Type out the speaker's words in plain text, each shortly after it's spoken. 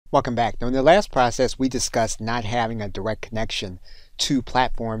Welcome back. Now, in the last process, we discussed not having a direct connection to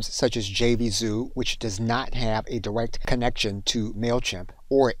platforms such as JVZoo, which does not have a direct connection to Mailchimp,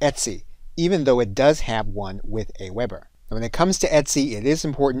 or Etsy, even though it does have one with AWeber. Now, when it comes to Etsy, it is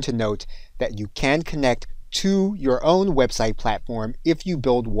important to note that you can connect to your own website platform if you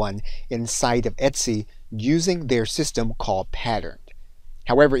build one inside of Etsy using their system called Patterned.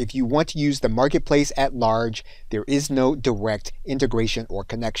 However, if you want to use the marketplace at large, there is no direct integration or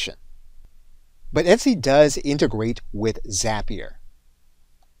connection. But Etsy does integrate with Zapier.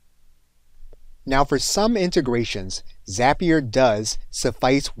 Now, for some integrations, Zapier does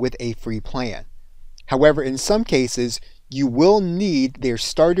suffice with a free plan. However, in some cases, you will need their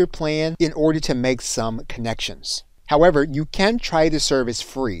starter plan in order to make some connections. However, you can try the service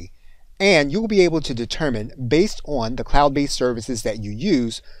free, and you'll be able to determine, based on the cloud-based services that you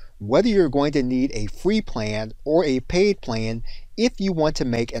use, whether you're going to need a free plan or a paid plan if you want to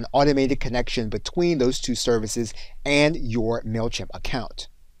make an automated connection between those two services and your Mailchimp account.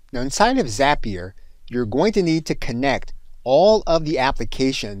 Now, inside of Zapier, you're going to need to connect all of the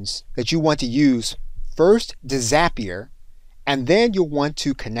applications that you want to use first to Zapier, and then you'll want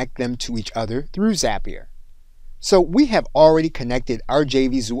to connect them to each other through Zapier. So we have already connected our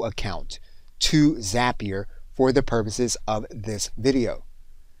JVZoo account to Zapier for the purposes of this video.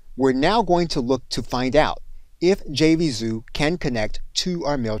 We're now going to look to find out if JVZoo can connect to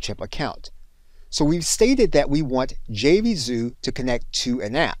our Mailchimp account. So we've stated that we want JVZoo to connect to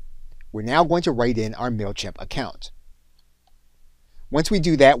an app. We're now going to write in our Mailchimp account. Once we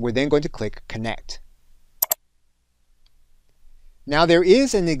do that, we're then going to click Connect. Now, there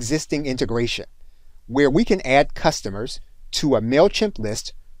is an existing integration where we can add customers to a Mailchimp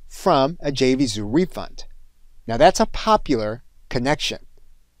list from a JVZoo refund. Now, that's a popular connection.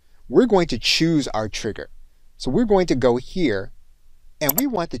 We're going to choose our trigger. So we're going to go here, and we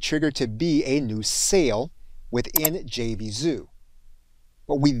want the trigger to be a new sale within JVZoo.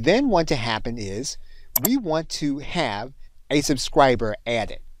 What we then want to happen is we want to have a subscriber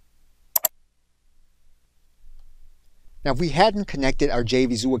added. Now, if we hadn't connected our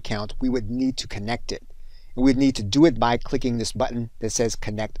JVZoo account, we would need to connect it. And we'd need to do it by clicking this button that says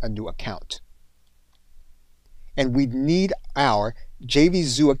Connect a New Account. And we'd need our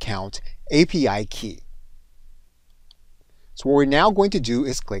JVZoo account API key. So what we're now going to do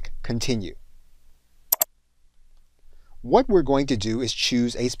is click Continue. What we're going to do is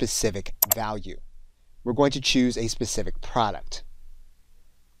choose a specific value. We're going to choose a specific product.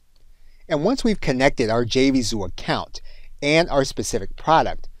 And once we've connected our JVZoo account and our specific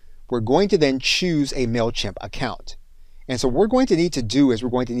product, we're going to then choose a Mailchimp account. And so what we're going to need to do is we're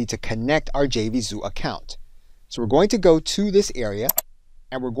going to need to connect our JVZoo account. So we're going to go to this area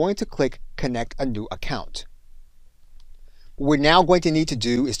and we're going to click Connect a New Account. What we're now going to need to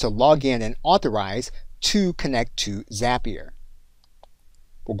do is to log in and authorize to connect to Zapier.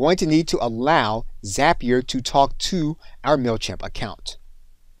 We're going to need to allow Zapier to talk to our Mailchimp account.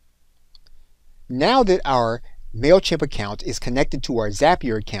 Now that our Mailchimp account is connected to our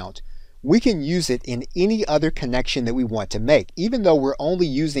Zapier account, we can use it in any other connection that we want to make, even though we're only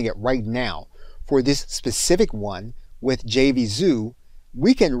using it right now for this specific one with JVZoo.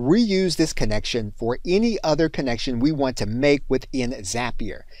 We can reuse this connection for any other connection we want to make within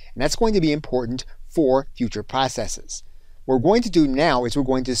Zapier. And that's going to be important for future processes. What we're going to do now is we're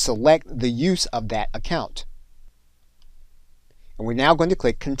going to select the use of that account. And we're now going to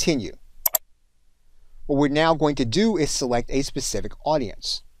click Continue. What we're now going to do is select a specific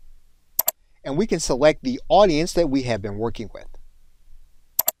audience. And we can select the audience that we have been working with.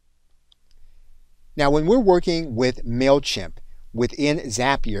 Now, when we're working with Mailchimp within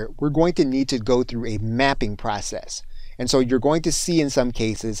Zapier, we're going to need to go through a mapping process. And so you're going to see in some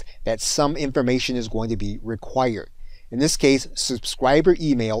cases that some information is going to be required. In this case, subscriber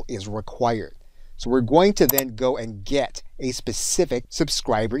email is required. So we're going to then go and get a specific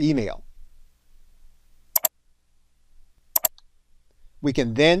subscriber email. We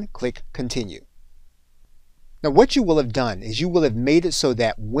can then click Continue. Now, what you will have done is you will have made it so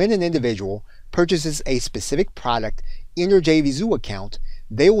that when an individual purchases a specific product in your JVZoo account,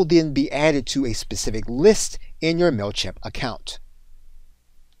 they will then be added to a specific list in your Mailchimp account.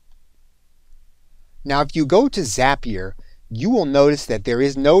 Now, if you go to Zapier, you will notice that there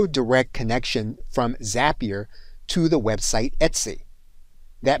is no direct connection from Zapier to the website Etsy.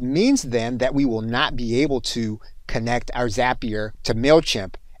 That means then that we will not be able to connect our Zapier to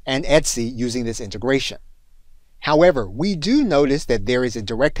Mailchimp and Etsy using this integration. However, we do notice that there is a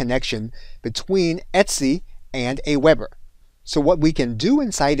direct connection between Etsy and AWeber. So what we can do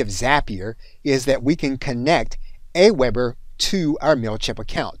inside of Zapier is that we can connect AWeber to our Mailchimp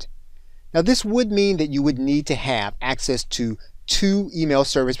account. Now this would mean that you would need to have access to 2 email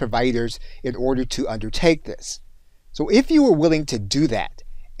service providers in order to undertake this. So if you are willing to do that,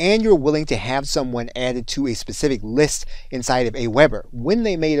 and you're willing to have someone added to a specific list inside of AWeber when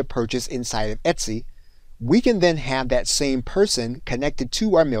they made a purchase inside of Etsy, we can then have that same person connected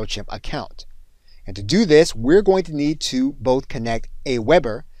to our Mailchimp account. And to do this, we're going to need to both connect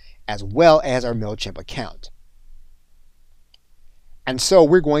AWeber as well as our Mailchimp account. And so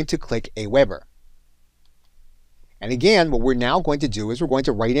we're going to click AWeber. And again, what we're now going to do is we're going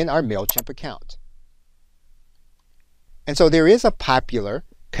to write in our Mailchimp account. And so there is a popular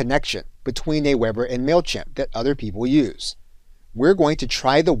connection between AWeber and Mailchimp that other people use. We're going to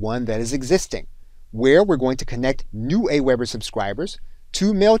try the one that is existing, where we're going to connect new AWeber subscribers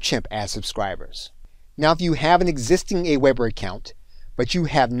to Mailchimp as subscribers. Now, if you have an existing AWeber account, but you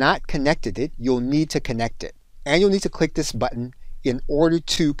have not connected it, you'll need to connect it. And you'll need to click this button in order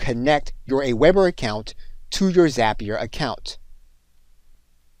to connect your AWeber account to your Zapier account.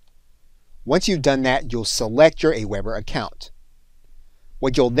 Once you've done that, you'll select your AWeber account.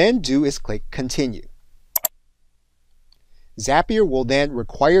 What you'll then do is click Continue. Zapier will then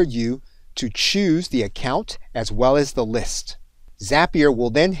require you to choose the account as well as the list. Zapier will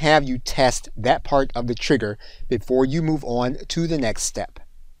then have you test that part of the trigger before you move on to the next step.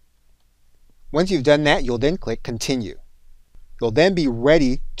 Once you've done that, you'll then click Continue. You'll then be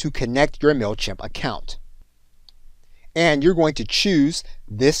ready to connect your Mailchimp account. And you're going to choose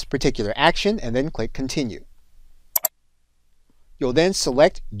this particular action and then click Continue. You'll then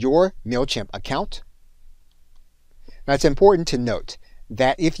select your Mailchimp account. Now it's important to note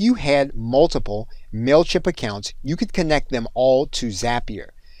that if you had multiple Mailchimp accounts, you could connect them all to Zapier,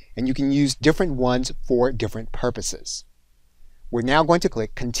 and you can use different ones for different purposes. We're now going to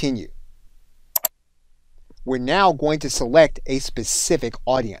click Continue. We're now going to select a specific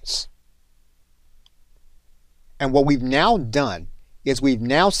audience. And what we've now done is we've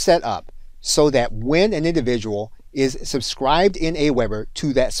now set up so that when an individual is subscribed in AWeber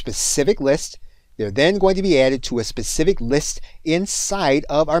to that specific list, they're then going to be added to a specific list inside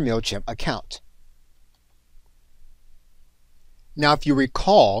of our Mailchimp account. Now, if you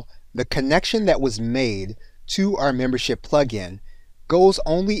recall, the connection that was made to our membership plugin goes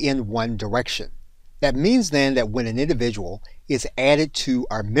only in one direction. That means then that when an individual is added to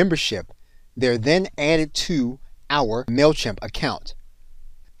our membership, they're then added to our Mailchimp account.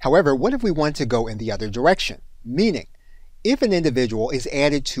 However, what if we want to go in the other direction? Meaning, if an individual is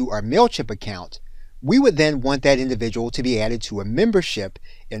added to our Mailchimp account, we would then want that individual to be added to a membership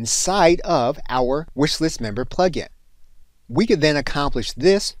inside of our Wishlist Member plugin. We could then accomplish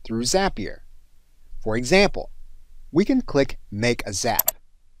this through Zapier. For example, we can click Make a Zap.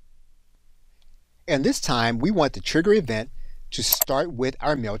 And this time we want the trigger event to start with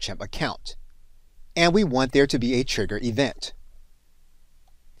our Mailchimp account. And we want there to be a trigger event.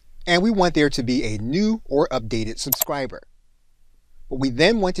 And we want there to be a new or updated subscriber. What we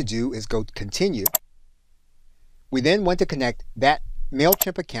then want to do is go to Continue. We then want to connect that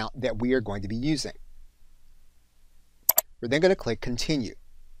Mailchimp account that we are going to be using. We're then going to click Continue.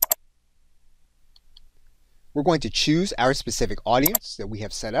 We're going to choose our specific audience that we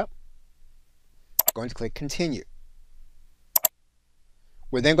have set up. We're going to click Continue.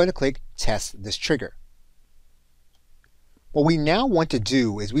 We're then going to click Test this trigger. What we now want to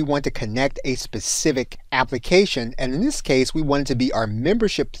do is we want to connect a specific application, and in this case we want it to be our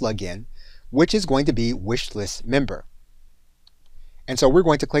membership plugin, which is going to be Wishlist Member. And so we're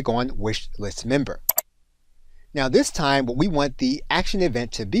going to click on Wishlist Member. Now this time what we want the action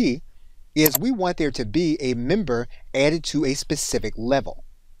event to be is we want there to be a member added to a specific level.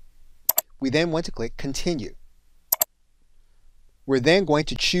 We then want to click Continue. We're then going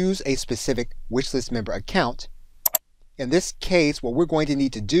to choose a specific Wishlist Member account. In this case, what we're going to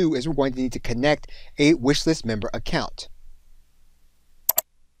need to do is we're going to need to connect a Wishlist Member account.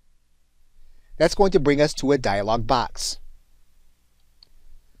 That's going to bring us to a dialog box.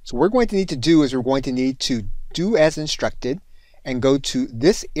 So what we're going to need to do is we're going to need to do as instructed and go to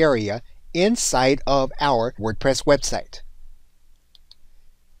this area inside of our WordPress website.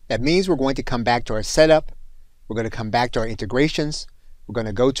 That means we're going to come back to our setup, we're going to come back to our integrations, we're going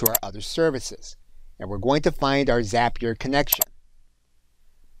to go to our other services, and we're going to find our Zapier connection.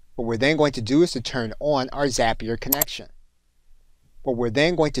 What we're then going to do is to turn on our Zapier connection. What we're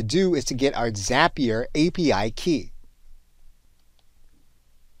then going to do is to get our Zapier API key.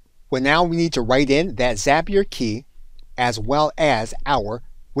 Well, now we need to write in that Zapier key as well as our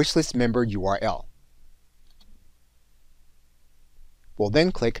Wishlist Member URL. We'll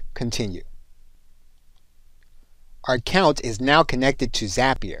then click Continue. Our account is now connected to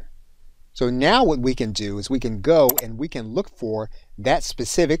Zapier. So now what we can do is we can go and we can look for that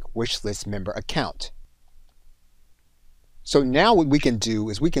specific wish list member account. So now what we can do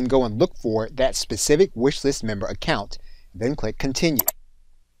is we can go and look for that specific wish list member account, then click continue.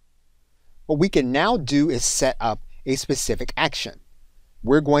 What we can now do is set up a specific action.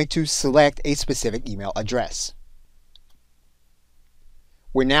 We're going to select a specific email address.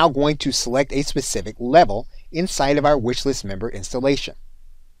 We're now going to select a specific level inside of our wish list member installation.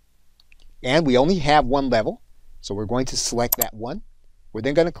 And we only have one level, so we're going to select that one. We're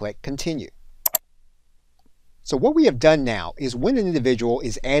then going to click continue. So what we have done now is when an individual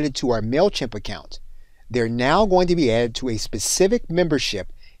is added to our Mailchimp account, they're now going to be added to a specific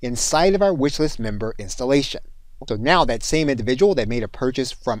membership inside of our wishlist member installation. So now that same individual that made a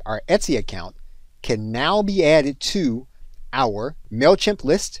purchase from our Etsy account can now be added to our Mailchimp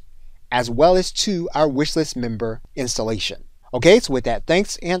list as well as to our wishlist member installation. Okay, so with that,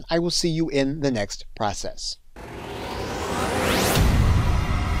 thanks, and I will see you in the next process.